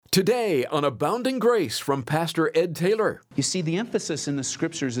Today on Abounding Grace from Pastor Ed Taylor. You see, the emphasis in the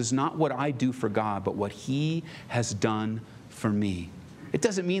Scriptures is not what I do for God, but what He has done for me. It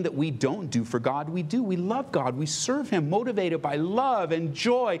doesn't mean that we don't do for God. We do. We love God. We serve Him, motivated by love and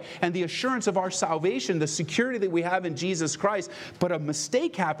joy and the assurance of our salvation, the security that we have in Jesus Christ. But a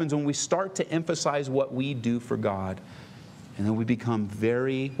mistake happens when we start to emphasize what we do for God. And then we become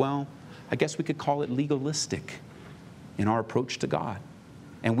very, I guess we could call it legalistic in our approach to God.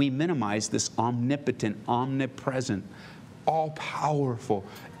 And we minimize this omnipotent, omnipresent, all-powerful,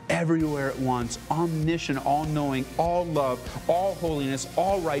 everywhere at once, omniscient, all-knowing, all love, all holiness,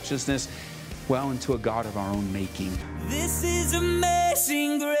 all righteousness, into a God of our own making. This is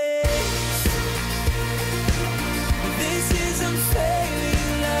amazing grace. This is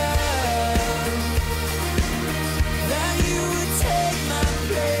unfailing love. That you would take my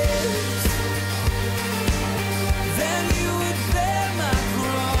place. That you would bear my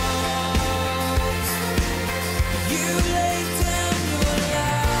cross. You laid down your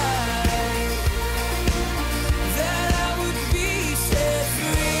life. That I would be set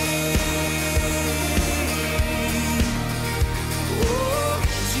free. Oh,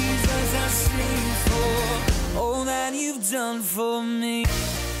 Jesus, I sing for all that you've done for me.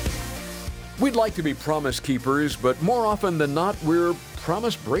 We'd like to be promise keepers, but more often than not, we're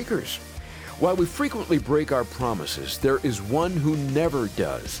promise breakers. While we frequently break our promises, there is one who never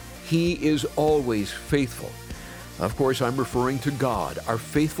does. He is always faithful. Of course, I'm referring to God, our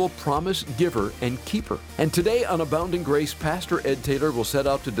faithful promise giver and keeper. And today on Abounding Grace, Pastor Ed Taylor will set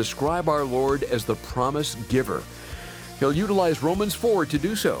out to describe our Lord as the promise giver. He'll utilize Romans 4 to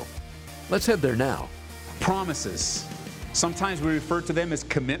do so. Let's head there now. Promises. Sometimes we refer to them as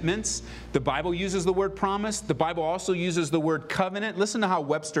commitments. The Bible uses the word promise. The Bible also uses the word covenant. Listen to how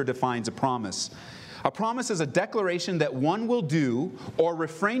Webster defines a promise. A promise is a declaration that one will do or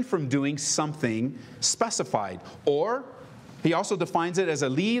refrain from doing something specified. Or he also defines it as a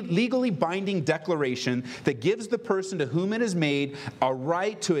legally binding declaration that gives the person to whom it is made a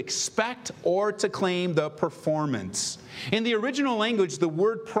right to expect or to claim the performance. In the original language, the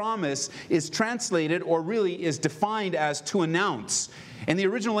word promise is translated, or really is defined as to announce. In the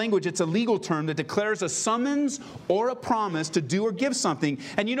original language, it's a legal term that declares a summons or a promise to do or give something.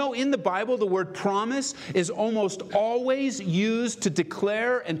 And you know, in the Bible, the word promise is almost always used to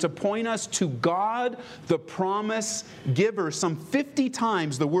declare and to point us to God, the promise giver. Some 50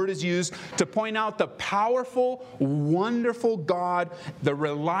 times the word is used to point out the powerful, wonderful God, the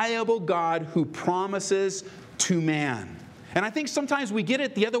reliable God who promises to man. And I think sometimes we get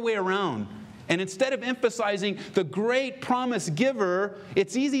it the other way around. And instead of emphasizing the great promise giver,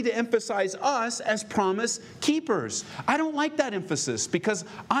 it's easy to emphasize us as promise keepers. I don't like that emphasis because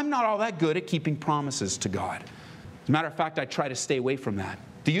I'm not all that good at keeping promises to God. As a matter of fact, I try to stay away from that.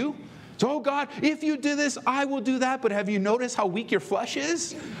 Do you? So, oh God, if you do this, I will do that. But have you noticed how weak your flesh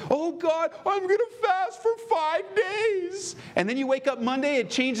is? Oh God, I'm going to fast for 5 days. And then you wake up Monday, it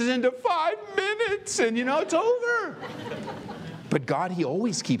changes into 5 minutes. And it's over. But God, He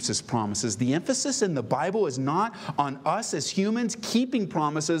always keeps His promises. The emphasis in the Bible is not on us as humans keeping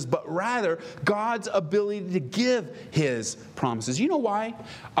promises, but rather God's ability to give His promises. You know why?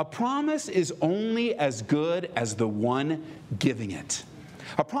 A promise is only as good as the one giving it.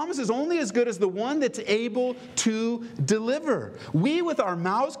 A promise is only as good as the one that's able to deliver. We, with our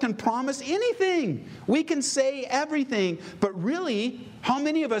mouths, can promise anything. We can say everything. But really, how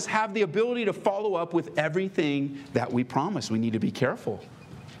many of us have the ability to follow up with everything that we promise? We need to be careful.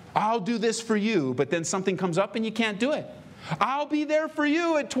 I'll do this for you, but then something comes up and you can't do it. I'll be there for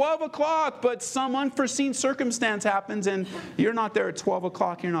you at 12 o'clock, but some unforeseen circumstance happens and you're not there at 12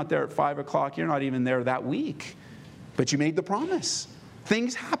 o'clock, you're not there at 5 o'clock, you're not even there that week. But you made the promise.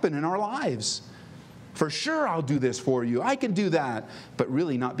 Things happen in our lives. For sure, I'll do this for you. I can do that, but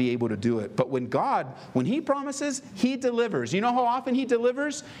really not be able to do it. But when He promises, He delivers. You know how often He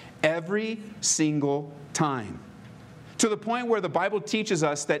delivers? Every single time. To the point where the Bible teaches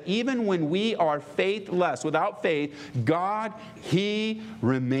us that even when we are faithless, without faith, God, He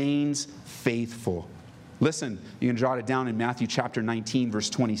remains faithful. Listen, you can jot it down in Matthew chapter 19, verse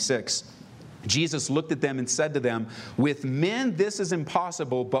 26. Jesus looked at them and said to them, with men this is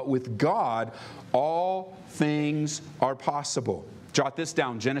impossible, but with God all things are possible. Jot this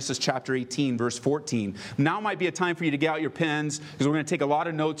down, Genesis chapter 18, verse 14. Now might be a time for you to get out your pens because we're going to take a lot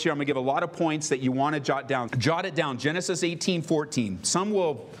of notes here. I'm going to give a lot of points that you want to jot down. Jot it down, Genesis 18, 14. Some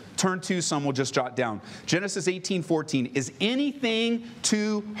will turn to, some will just jot down. Genesis 18, 14. Is anything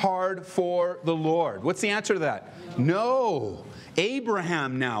too hard for the Lord? What's the answer to that? No.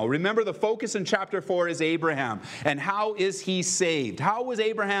 Abraham now. Remember, the focus in chapter 4 is Abraham. And how is he saved? How was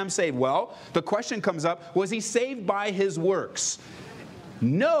Abraham saved? Well, the question comes up, was he saved by his works?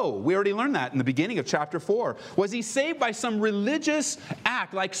 No, we already learned that in the beginning of chapter 4. Was he saved by some religious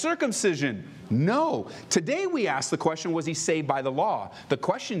act like circumcision? No. Today we ask the question, was he saved by the law? The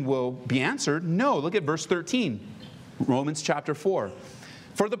question will be answered, no. Look at verse 13, Romans chapter 4.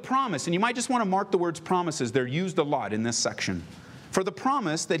 For the promise, and you might just want to mark the words promises, they're used a lot in this section. For the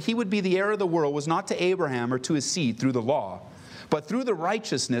promise that he would be the heir of the world was not to Abraham or to his seed through the law, but through the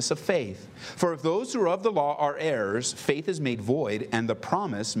righteousness of faith. For if those who are of the law are heirs, faith is made void, and the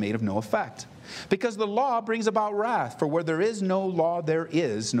promise made of no effect. Because the law brings about wrath, for where there is no law, there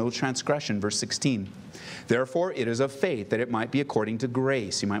is no transgression. Verse 16. Therefore, it is of faith that it might be according to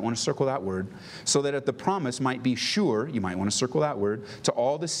grace. You might want to circle that word. So that if the promise might be sure, you might want to circle that word, to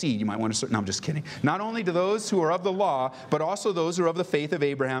all the seed, you might want to circle. No, I'm just kidding. Not only to those who are of the law, but also those who are of the faith of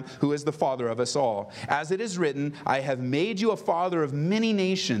Abraham, who is the father of us all. As it is written, I have made you a father of many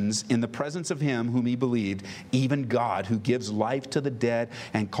nations in the presence of him whom he believed, even God, who gives life to the dead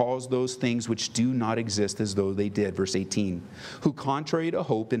and calls those things which do not exist as though they did. Verse 18. Who contrary to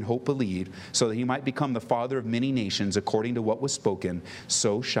hope in hope believed, so that he might become the father of many nations, according to what was spoken,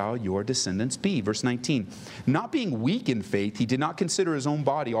 so shall your descendants be. Verse 19. Not being weak in faith, he did not consider his own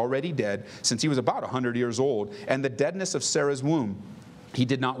body already dead, since he was about 100 years old, and the deadness of Sarah's womb. He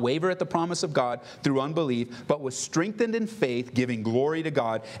did not waver at the promise of God through unbelief, but was strengthened in faith, giving glory to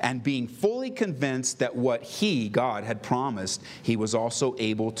God, and being fully convinced that what he, God, had promised, he was also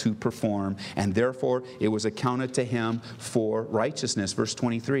able to perform. And therefore, it was accounted to him for righteousness. Verse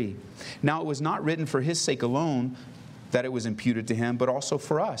 23. Now it was not written for his sake alone that it was imputed to him, but also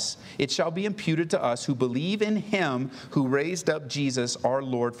for us. It shall be imputed to us who believe in him who raised up Jesus, our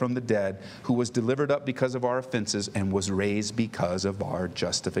Lord, from the dead, who was delivered up because of our offenses and was raised because of our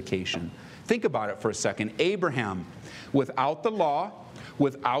justification. Think about it for a second. Abraham, without the law,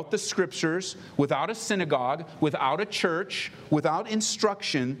 without the scriptures, without a synagogue, without a church, without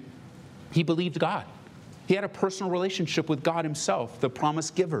instruction, he believed God. He had a personal relationship with God himself, the promise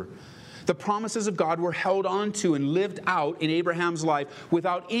giver. The promises of God were held on to and lived out in Abraham's life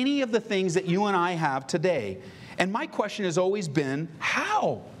without any of the things that you and I have today. And my question has always been,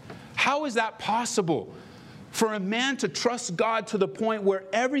 how? How is that possible? For a man to trust God to the point where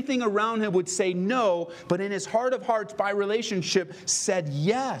everything around him would say no, but in his heart of hearts, by relationship, said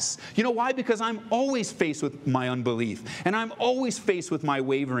yes. You know why? Because I'm always faced with my unbelief, and I'm always faced with my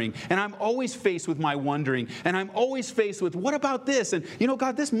wavering, and I'm always faced with my wondering, and I'm always faced with, what about this? And, you know,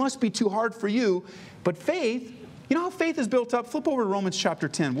 God, this must be too hard for you. But faith, you know how faith is built up? Flip over to Romans chapter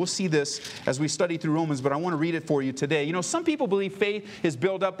 10. We'll see this as we study through Romans, but I want to read it for you today. You know, some people believe faith is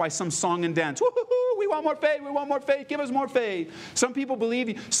built up by some song and dance. Woo-hoo-hoo, we want more faith, we want more faith, give us more faith. Some people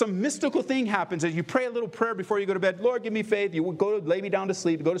believe some mystical thing happens as you pray a little prayer before you go to bed. Lord, give me faith. You go to lay me down to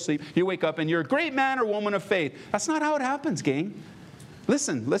sleep, go to sleep. You wake up and you're a great man or woman of faith. That's not how it happens, gang.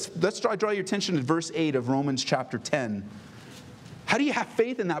 Listen, let's draw your attention to verse 8 of Romans chapter 10. How do you have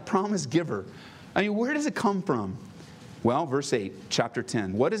faith in that promise giver? I mean, where does it come from? Well, verse 8, chapter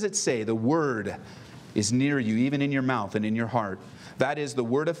 10. What does it say? The word is near you, even in your mouth and in your heart. That is the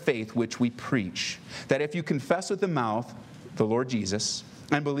word of faith which we preach. That if you confess with the mouth the Lord Jesus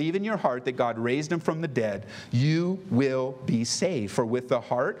and believe in your heart that God raised him from the dead, you will be saved. For with the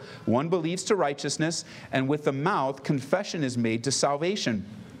heart one believes to righteousness, and with the mouth confession is made to salvation.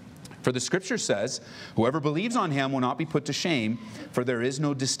 For the scripture says, whoever believes on him will not be put to shame, for there is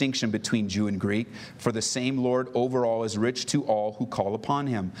no distinction between Jew and Greek, for the same Lord over all is rich to all who call upon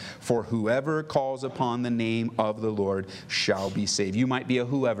him. For whoever calls upon the name of the Lord shall be saved. You might be a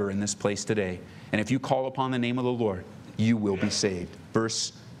whoever in this place today, and if you call upon the name of the Lord, you will be saved.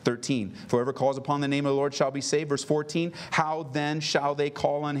 Verse 13, whoever calls upon the name of the Lord shall be saved. Verse 14, how then shall they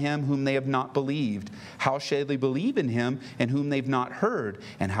call on him whom they have not believed? How shall they believe in him in whom they've not heard?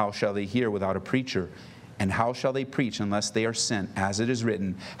 And how shall they hear without a preacher? And how shall they preach unless they are sent? As it is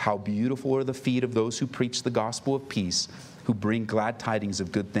written, how beautiful are the feet of those who preach the gospel of peace, who bring glad tidings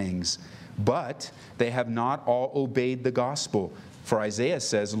of good things. But they have not all obeyed the gospel. For Isaiah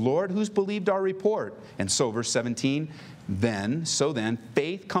says, Lord, who's believed our report? And so, verse 17, then,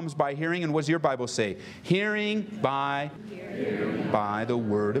 faith comes by hearing, and what does your Bible say? Hearing by the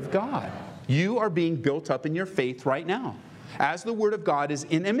word of God. You are being built up in your faith right now. As the word of God is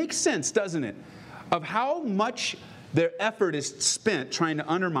in, it makes sense, doesn't it? Of how much their effort is spent trying to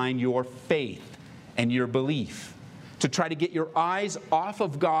undermine your faith and your belief. To try to get your eyes off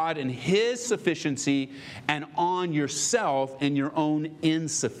of God and his sufficiency and on yourself and your own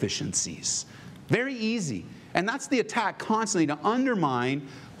insufficiencies. Very easy. And that's the attack constantly, to undermine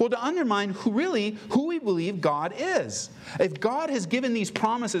who we believe God is. If God has given these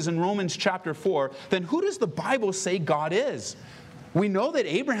promises in Romans chapter 4, then who does the Bible say God is? We know that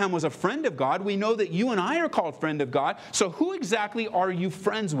Abraham was a friend of God. We know that you and I are called friend of God. So who exactly are you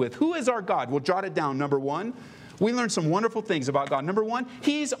friends with? Who is our God? We'll jot it down. Number one, we learned some wonderful things about God. Number one,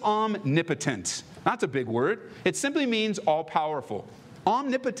 He's omnipotent. That's a big word. It simply means all-powerful.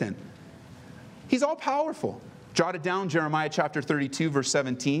 Omnipotent. He's all-powerful. Jot it down, Jeremiah chapter 32, verse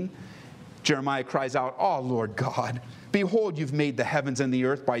 17. Jeremiah cries out, "Oh, Lord God, behold, you've made the heavens and the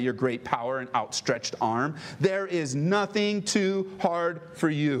earth by your great power and outstretched arm. There is nothing too hard for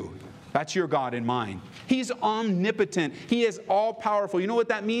you." That's your God and mine. He's omnipotent. He is all-powerful. You know what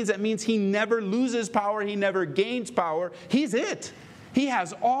that means? That means He never loses power. He never gains power. He's it. He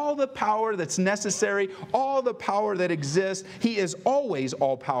has all the power that's necessary, all the power that exists. He is always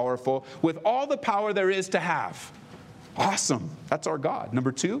all-powerful with all the power there is to have. Awesome. That's our God.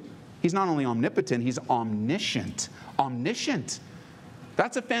 Number two, He's not only omnipotent, He's omniscient. Omniscient.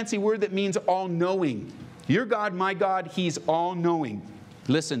 That's a fancy word that means all-knowing. Your God, my God, He's all-knowing.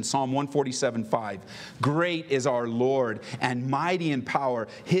 Listen, Psalm 147:5. Great is our Lord and mighty in power.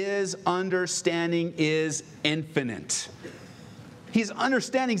 His understanding is infinite. His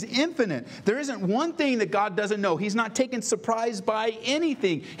understanding is infinite. There isn't one thing that God doesn't know. He's not taken surprised by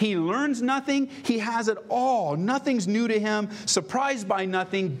anything. He learns nothing. He has it all. Nothing's new to Him. Surprised by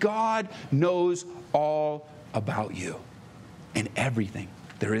nothing. God knows all about you. And everything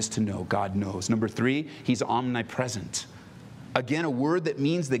there is to know, God knows. Number three, He's omnipresent. Again, a word that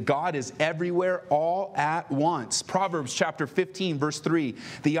means that God is everywhere all at once. Proverbs chapter 15, verse 3.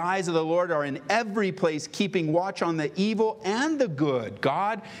 The eyes of the Lord are in every place, keeping watch on the evil and the good.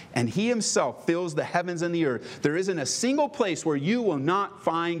 God and He Himself fills the heavens and the earth. There isn't a single place where you will not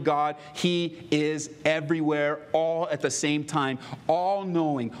find God. He is everywhere, all at the same time,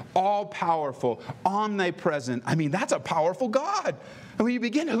 all-knowing, all-powerful, omnipresent. I mean, that's a powerful God. And when you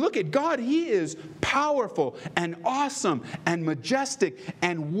begin to look at God, He is powerful and awesome and majestic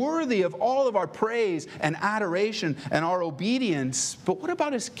and worthy of all of our praise and adoration and our obedience. But what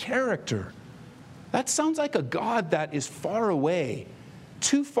about His character? That sounds like a God that is far away,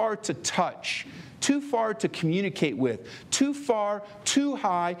 too far to touch, too far to communicate with, too far, too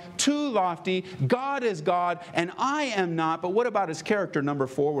high, too lofty. God is God and I am not. But what about His character? Number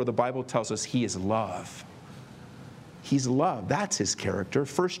 4, where the Bible tells us He is love. He's love. That's His character.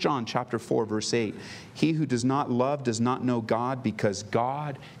 1 John chapter 4, verse 8. He who does not love does not know God, because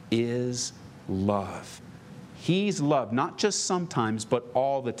God is love. He's love, not just sometimes, but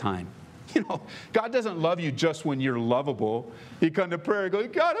all the time. You know, God doesn't love you just when you're lovable. You come to prayer and go,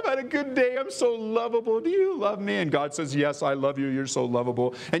 "God, I've had a good day. I'm so lovable. Do you love me?" And God says, "Yes, I love you. You're so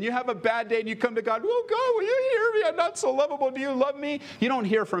lovable." And you have a bad day and you come to God, "Oh, God, will you hear me? I'm not so lovable. Do you love me?" You don't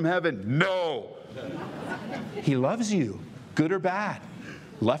hear from heaven, "No." He loves you, good or bad,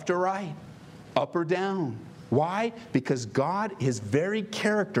 left or right, up or down. Why? Because God, His very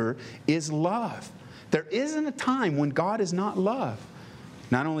character is love. There isn't a time when God is not love.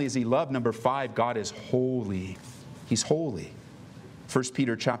 Not only is He love, number 5, God is holy. He's holy. 1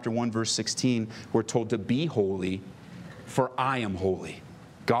 Peter chapter 1, verse 16, we're told to be holy, for I am holy.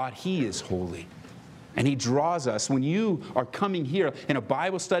 God, He is holy. And He draws us. When you are coming here in a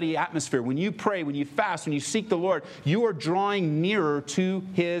Bible study atmosphere, when you pray, when you fast, when you seek the Lord, you are drawing nearer to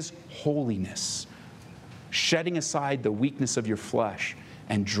His holiness, shedding aside the weakness of your flesh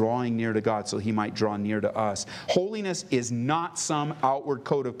and drawing near to God so He might draw near to us. Holiness is not some outward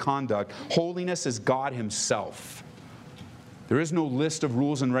code of conduct. Holiness is God Himself. There is no list of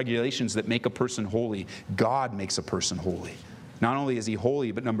rules and regulations that make a person holy. God makes a person holy. Not only is He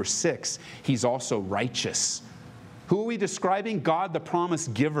holy, but number 6, He's also righteous. Who are we describing? God, the promise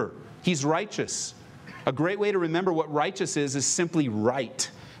giver. He's righteous. A great way to remember what righteous is simply right.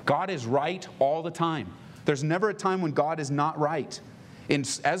 God is right all the time. There's never a time when God is not right. In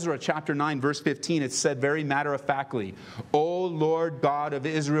Ezra chapter 9, verse 15, it's said very matter-of-factly, "O Lord God of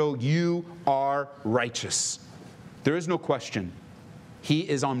Israel, you are righteous." There is no question. He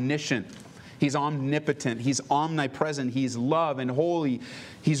is omniscient. He's omnipotent. He's omnipresent. He's love and holy.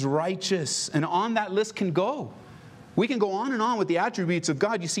 He's righteous. And on that list can go. We can go on and on with the attributes of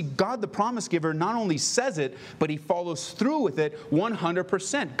God. You see, God, the promise giver, not only says it, but He follows through with it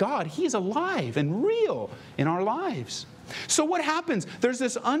 100%. God, He's alive and real in our lives. So what happens? There's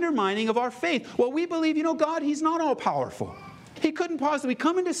this undermining of our faith. Well, we believe, God, He's not all-powerful. He couldn't possibly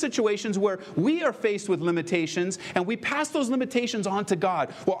come into situations where we are faced with limitations and we pass those limitations on to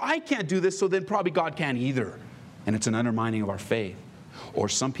God. Well, I can't do this, so then probably God can't either. And it's an undermining of our faith. Or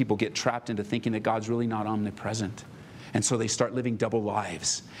some people get trapped into thinking that God's really not omnipresent. And so they start living double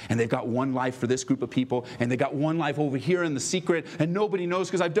lives. And they've got one life for this group of people, and they got one life over here in the secret, and nobody knows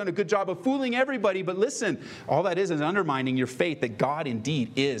because I've done a good job of fooling everybody. But listen, all that is undermining your faith that God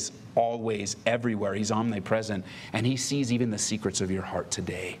indeed is always everywhere. He's omnipresent, and He sees even the secrets of your heart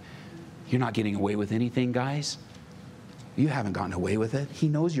today. You're not getting away with anything, guys. You haven't gotten away with it. He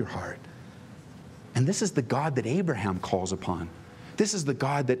knows your heart. And this is the God that Abraham calls upon. This is the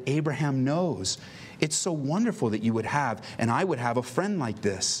God that Abraham knows. It's so wonderful that you would have, and I would have, a friend like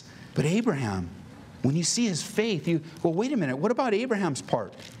this. But Abraham, when you see his faith, well, wait a minute, what about Abraham's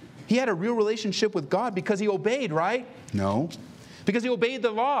part? He had a real relationship with God because he obeyed, right? No. Because he obeyed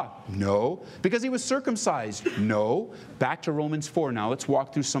the law? No. Because he was circumcised? No. Back to Romans 4 now. Let's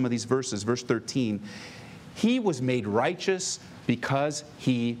walk through some of these verses. Verse 13. He was made righteous because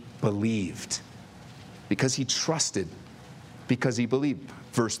he believed. Because he trusted. Because he believed.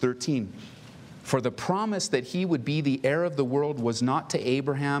 Verse 13. For the promise that he would be the heir of the world was not to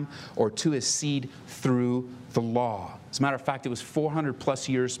Abraham or to his seed through the law. As a matter of fact, it was 400 plus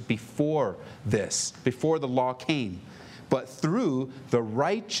years before this, before the law came. But through the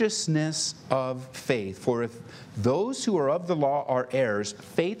righteousness of faith. For if those who are of the law are heirs,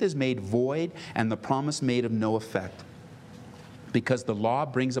 faith is made void and the promise made of no effect. Because the law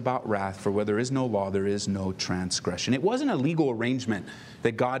brings about wrath, for where there is no law, there is no transgression. It wasn't a legal arrangement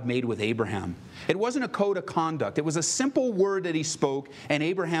that God made with Abraham. It wasn't a code of conduct. It was a simple word that he spoke, and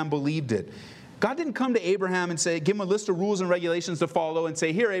Abraham believed it. God didn't come to Abraham and say, give him a list of rules and regulations to follow and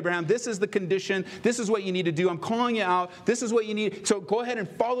say, here, Abraham, this is the condition. This is what you need to do. I'm calling you out. This is what you need. So go ahead and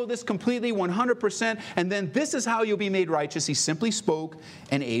follow this completely, 100%. And then this is how you'll be made righteous. He simply spoke,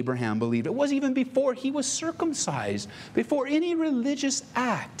 and Abraham believed. It was even before he was circumcised, before any religious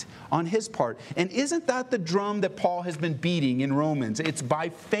act on his part. And isn't that the drum that Paul has been beating in Romans? It's by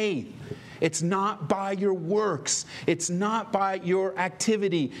faith. It's not by your works. It's not by your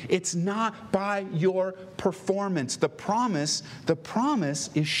activity. It's not by your performance. The promise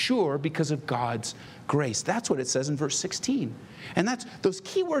is sure because of God's grace. That's what it says in verse 16. And that's those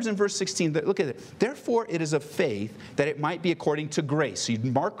key words in verse 16. Look at it. Therefore, it is of faith that it might be according to grace. So you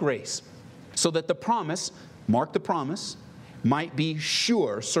mark grace. So that the promise, mark the promise, might be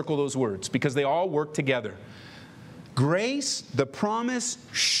sure. Circle those words because they all work together. Grace, the promise,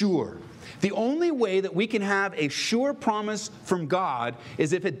 sure. The only way that we can have a sure promise from God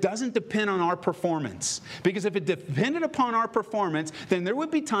is if it doesn't depend on our performance. Because if it depended upon our performance, then there would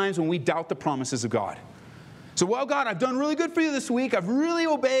be times when we doubt the promises of God. So, well, God, I've done really good for you this week. I've really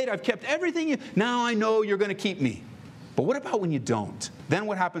obeyed. I've kept everything. Now I know you're going to keep me. But what about when you don't? Then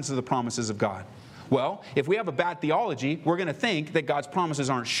what happens to the promises of God? Well, if we have a bad theology, we're going to think that God's promises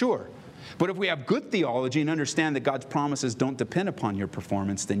aren't sure. But if we have good theology and understand that God's promises don't depend upon your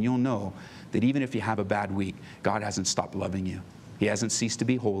performance, then you'll know that even if you have a bad week, God hasn't stopped loving you. He hasn't ceased to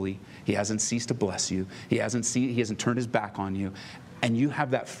be holy. He hasn't ceased to bless you. He hasn't turned his back on you. And you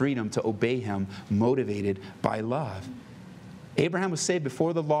have that freedom to obey him, motivated by love. Abraham was saved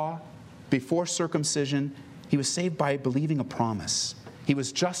before the law, before circumcision. He was saved by believing a promise. He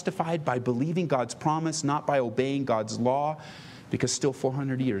was justified by believing God's promise, not by obeying God's law. Because still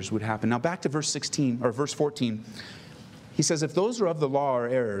 400 years would happen. Now back to verse 14. He says, if those who are of the law are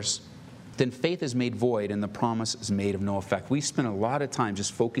heirs, then faith is made void and the promise is made of no effect. We spent a lot of time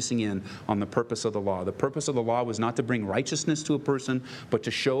just focusing in on the purpose of the law. The purpose of the law was not to bring righteousness to a person, but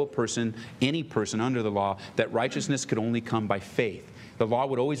to show a person, any person under the law, that righteousness could only come by faith. The law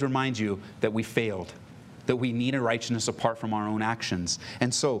would always remind you that we failed, that we need a righteousness apart from our own actions.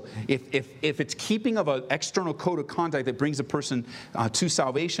 And so if it's keeping of an external code of conduct that brings a person to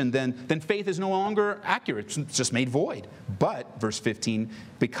salvation, then faith is no longer accurate. It's just made void. But, verse 15,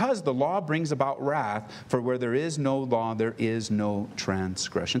 because the law brings about wrath, for where there is no law, there is no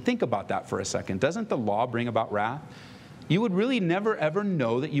transgression. Think about that for a second. Doesn't the law bring about wrath? You would really never, ever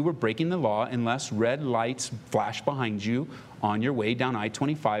know that you were breaking the law unless red lights flash behind you on your way down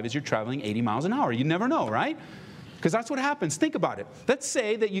I-25 as you're traveling 80 miles an hour. You never know, right? Because that's what happens. Think about it. Let's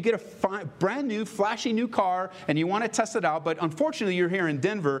say that you get a brand new, flashy new car and you want to test it out, but unfortunately you're here in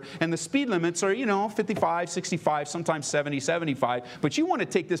Denver and the speed limits are, 55, 65, sometimes 70, 75, but you want to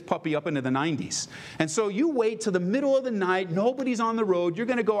take this puppy up into the 90s. And so you wait till the middle of the night, nobody's on the road, you're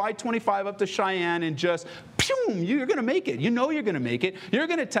going to go I-25 up to Cheyenne and just, you're going to make it. You know you're going to make it. You're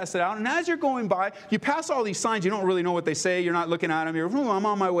going to test it out. And as you're going by, you pass all these signs. You don't really know what they say. You're not looking at them. You're, I'm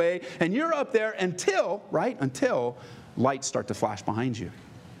on my way. And you're up there until lights start to flash behind you.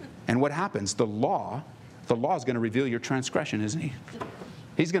 And what happens? The law is going to reveal your transgression, isn't he?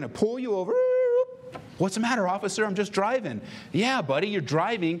 He's going to pull you over. What's the matter, officer? I'm just driving. Yeah, buddy, you're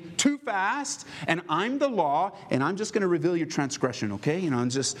driving too fast, and I'm the law, and I'm just going to reveal your transgression, okay?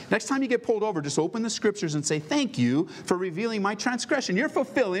 And just next time you get pulled over, just open the scriptures and say, thank you for revealing my transgression. You're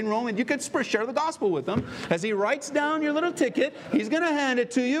fulfilling Roman. You could share the gospel with him. As he writes down your little ticket, he's going to hand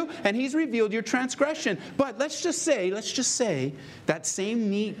it to you, and he's revealed your transgression. But let's just say that same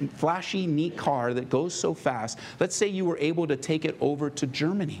neat, flashy, neat car that goes so fast, let's say you were able to take it over to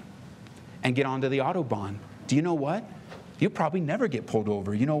Germany and get onto the Autobahn. Do you know what? You'll probably never get pulled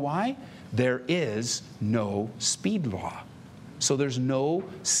over. You know why? There is no speed law. So there's no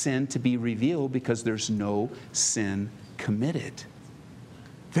sin to be revealed because there's no sin committed.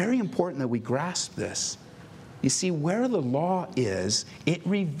 Very important that we grasp this. You see, where the law is, it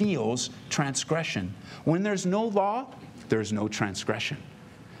reveals transgression. When there's no law, there's no transgression.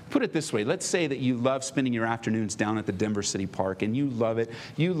 Put it this way. Let's say that you love spending your afternoons down at the Denver City Park, and you love it.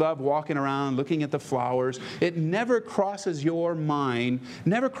 You love walking around, looking at the flowers. It never crosses your mind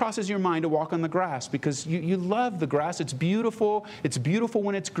to walk on the grass because you love the grass. It's beautiful. It's beautiful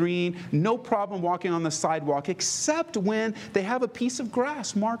when it's green. No problem walking on the sidewalk, except when they have a piece of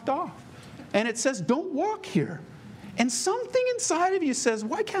grass marked off. And it says, don't walk here. And something inside of you says,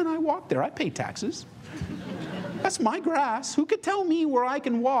 why can't I walk there? I pay taxes. That's my grass. Who could tell me where I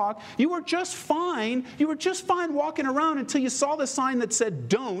can walk? You were just fine. You were just fine walking around until you saw the sign that said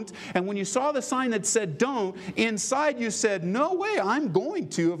don't. And when you saw the sign that said don't, inside you said, no way, I'm going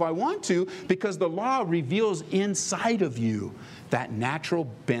to if I want to, because the law reveals inside of you that natural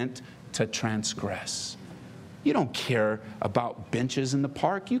bent to transgress. You don't care about benches in the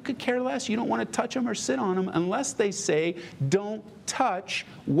park. You could care less. You don't want to touch them or sit on them unless they say, don't touch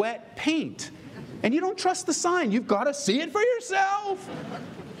wet paint. And you don't trust the sign. You've got to see it for yourself.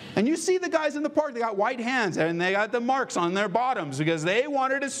 And you see the guys in the park, they got white hands and they got the marks on their bottoms because they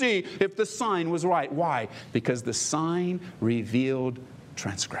wanted to see if the sign was right. Why? Because the sign revealed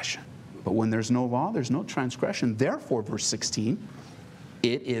transgression. But when there's no law, there's no transgression. Therefore, verse 16,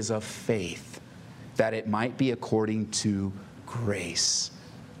 it is of faith that it might be according to grace.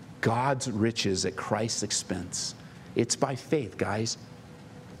 God's riches at Christ's expense. It's by faith, guys.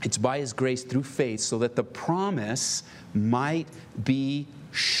 It's by His grace through faith so that the promise might be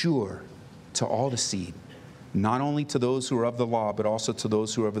sure to all the seed, not only to those who are of the law, but also to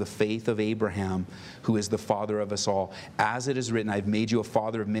those who are of the faith of Abraham, who is the father of us all. As it is written, I've made you a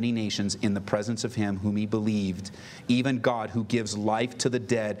father of many nations in the presence of Him whom He believed, even God who gives life to the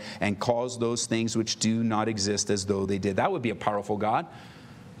dead and calls those things which do not exist as though they did. That would be a powerful God.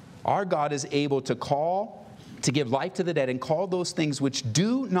 Our God is able to give life to the dead and call those things which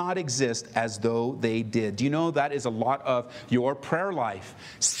do not exist as though they did. Do you know that is a lot of your prayer life?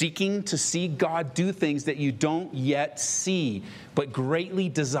 Seeking to see God do things that you don't yet see, but greatly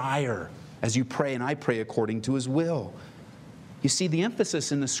desire as you pray, and I pray according to His will. You see, the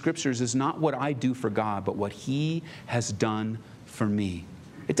emphasis in the Scriptures is not what I do for God, but what He has done for me.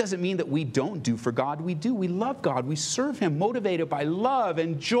 It doesn't mean that we don't do for God. We do. We love God. We serve Him, motivated by love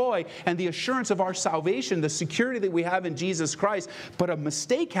and joy and the assurance of our salvation, the security that we have in Jesus Christ. But a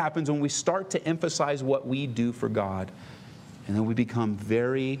mistake happens when we start to emphasize what we do for God. And then we become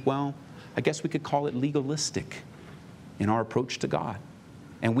very, I guess we could call it legalistic in our approach to God.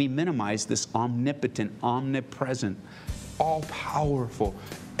 And we minimize this omnipotent, omnipresent, all-powerful,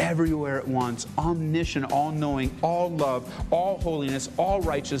 everywhere at once, omniscient, all-knowing, all love, all holiness, all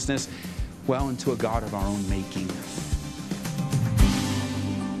righteousness, into a God of our own making.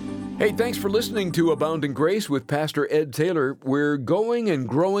 Hey, thanks for listening to Abounding Grace with Pastor Ed Taylor. We're going and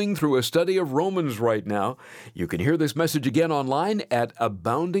growing through a study of Romans right now. You can hear this message again online at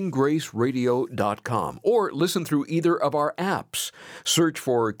aboundinggraceradio.com or listen through either of our apps. Search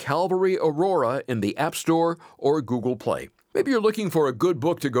for Calvary Aurora in the App Store or Google Play. Maybe you're looking for a good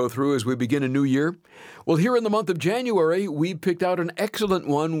book to go through as we begin a new year. Well, here in the month of January, we picked out an excellent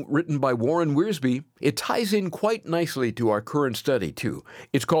one written by Warren Wiersbe. It ties in quite nicely to our current study, too.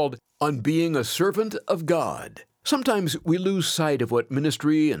 It's called On Being a Servant of God. Sometimes we lose sight of what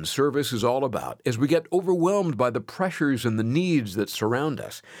ministry and service is all about as we get overwhelmed by the pressures and the needs that surround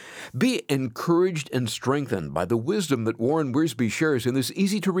us. Be encouraged and strengthened by the wisdom that Warren Wiersbe shares in this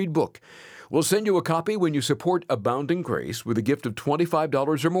easy-to-read book. We'll send you a copy when you support Abounding Grace with a gift of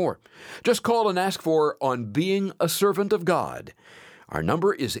 $25 or more. Just call and ask for On Being a Servant of God. Our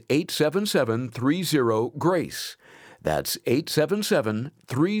number is 877-30-GRACE. That's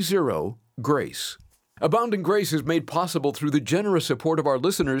 877-30-GRACE. Abounding Grace is made possible through the generous support of our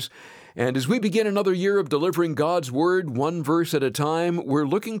listeners, And as we begin another year of delivering God's Word one verse at a time, we're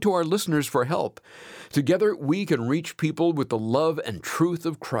looking to our listeners for help. Together, we can reach people with the love and truth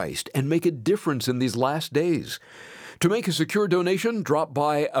of Christ and make a difference in these last days. To make a secure donation, drop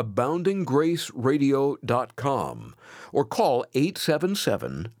by aboundinggraceradio.com or call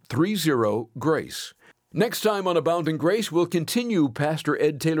 877-30-GRACE. Next time on Abounding Grace, we'll continue Pastor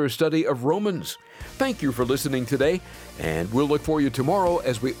Ed Taylor's study of Romans. Thank you for listening today, and we'll look for you tomorrow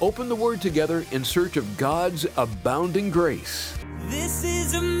as we open the Word together in search of God's abounding grace. This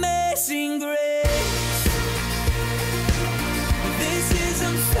is amazing grace. This is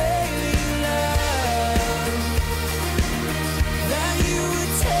unfailing love. That you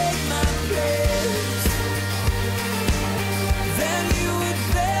would take my place. That you would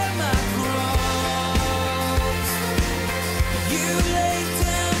bear my cross. You laid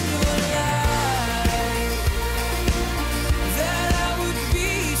down your life. That I would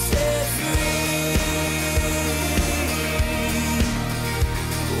be set free.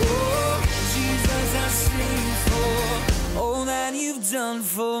 Oh, Jesus, I sing for all that you've done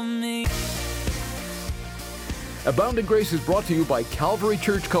for me. Abounding Grace is brought to you by Calvary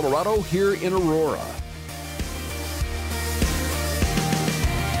Church, Colorado, here in Aurora.